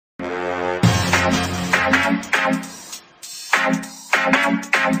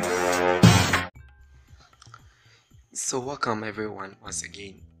So welcome everyone once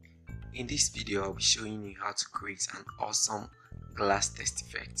again. In this video I'll be showing you how to create an awesome glass text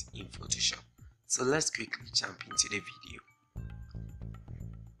effect in Photoshop. So let's quickly jump into the video.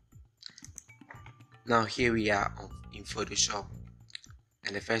 Now here we are in Photoshop,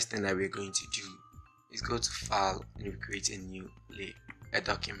 and the first thing that we're going to do is go to File and we create a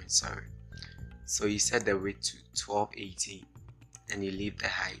document. So you set the width to 1280 and you leave the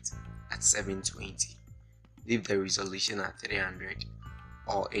height at 720. Leave the resolution at 300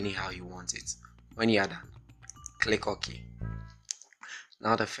 or anyhow you want it. When you are done, click OK.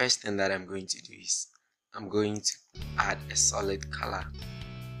 Now the first thing that I'm going to do is I'm going to add a solid color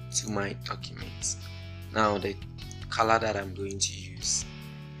to my document. Now the color that I'm going to use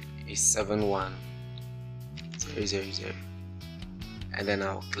is 71000, and then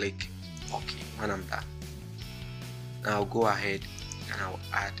I'll click OK when I'm done. Now I'll go ahead and I'll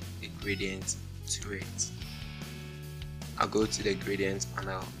add a gradient to it. I'll go to the gradient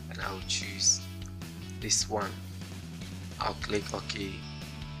panel and I'll choose this one. I'll click OK,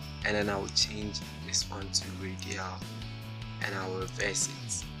 and then I'll change this one to radial and I'll reverse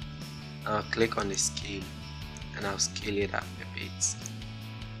it. I'll click on the scale and I'll scale it up a bit.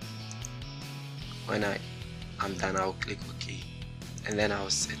 When I'm done, I'll click OK, and then I'll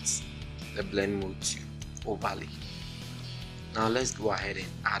set the blend mode to overlay. Now let's go ahead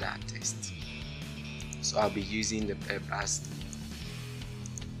and add our text. So I'll be using the purpose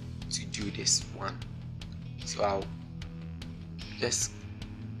to do this one. So I'll just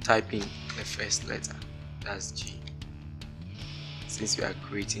type in the first letter, that's G, since we are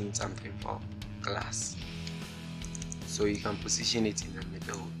creating something for glass. So you can position it in the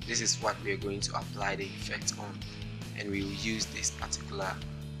middle. This is what we are going to apply the effect on, and we will use this particular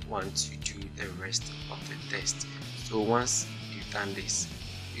one to do the rest of the text. So once you've done this,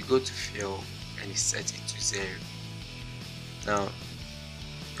 you go to Fill and you set it to 0. Now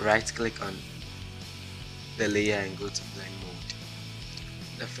right click on the layer and go to blend mode.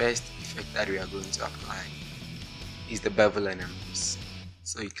 The first effect that we are going to apply is the bevel and emboss.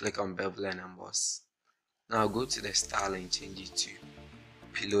 So you click on bevel and emboss. Now go to the style and change it to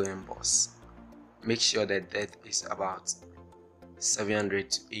pillow emboss. Make sure the depth is about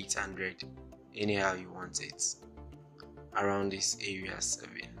 700 to 800, anyhow you want it. Around this area,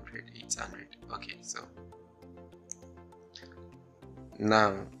 700, 800. Okay, so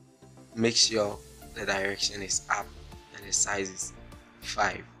now make sure the direction is up and the size is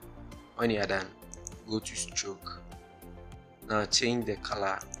 5. When you are done, go to stroke. Now change the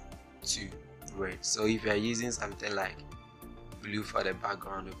color to red. So if you are using something like blue for the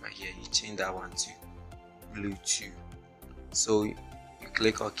background over here, you change that one to blue too. So you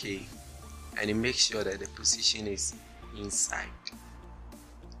click OK and you make sure that the position is inside.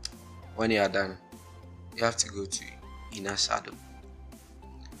 When you are done, you have to go to inner shadow.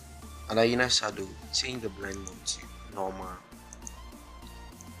 Under inner shadow, change the blend mode to normal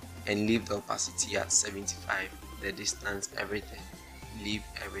and leave the opacity at 75, the distance, everything. Leave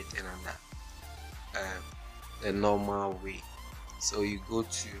everything under the normal way. So you go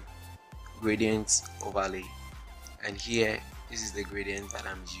to gradient overlay, and here this is the gradient that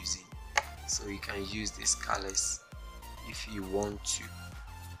I'm using. So you can use these colors if you want to,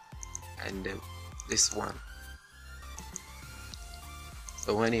 and this one.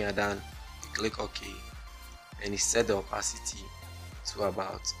 So when you are done, you click OK and you set the opacity to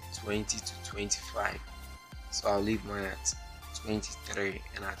about 20 to 25. So I'll leave mine at 23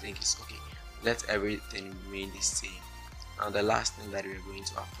 and I think it's okay. Let everything remain the same. Now the last thing that we're going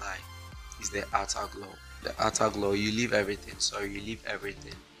to apply is the outer glow. The outer glow, you leave everything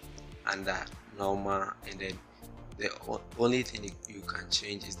under normal, and then the only thing you can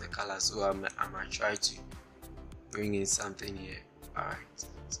change is the color. So I'm gonna try to bring in something here. Alright,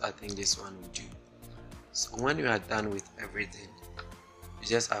 so I think this one will do. So when you are done with everything, you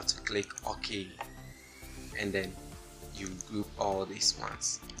just have to click OK, and then you group all these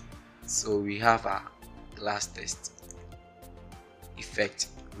ones. So we have our glass text effect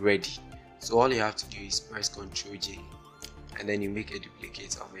ready. So all you have to do is press Ctrl J and then you make a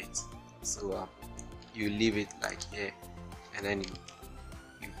duplicate of it. So you leave it like here, and then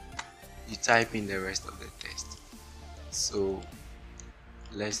you type in the rest of the text. So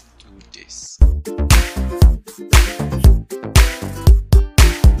let's do this.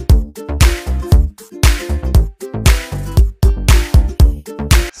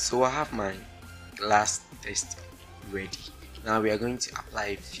 So I have my glass text ready. Now we are going to apply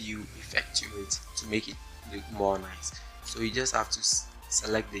a few effects to it to make it look more nice. So you just have to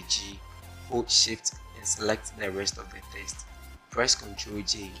select the G, hold Shift and select the rest of the text. Press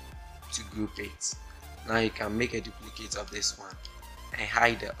Ctrl J to group it. Now you can make a duplicate of this one and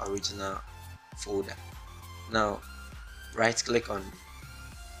hide the original folder. Now right click on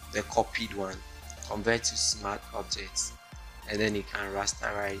the copied one, convert to smart objects, and then you can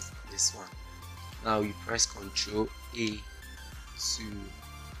rasterize this one. Now you press Ctrl A to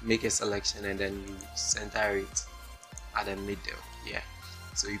make a selection, and then you center it at the middle. Yeah,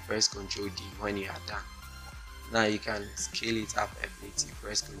 so you press Ctrl D when you are done. Now you can scale it up a bit. You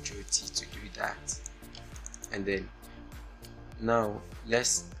press Ctrl T to do that, and then now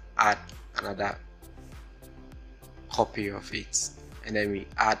let's add another copy of it, and then we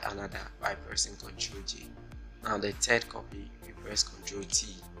add another by pressing Ctrl J. Now the third copy, we press Ctrl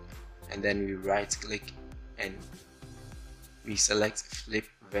T, and then we right click and we select flip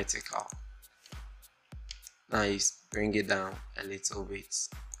vertical. Now you bring it down a little bit,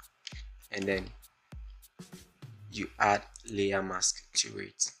 and then you add layer mask to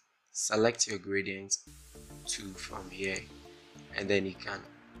it. Select your gradient tool from here, and then you can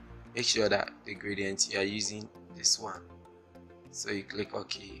make sure that the gradient you are using this one. So you click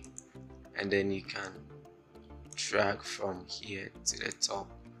OK, and then you can drag from here to the top,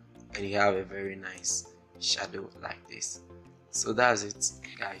 and you have a very nice shadow like this. So that's it,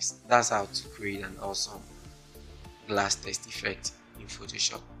 guys. That's how to create an awesome glass text effect in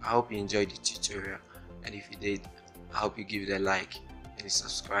Photoshop. I hope you enjoyed the tutorial, and if you did, I hope you give it a like and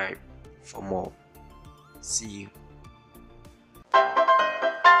subscribe for more. See you.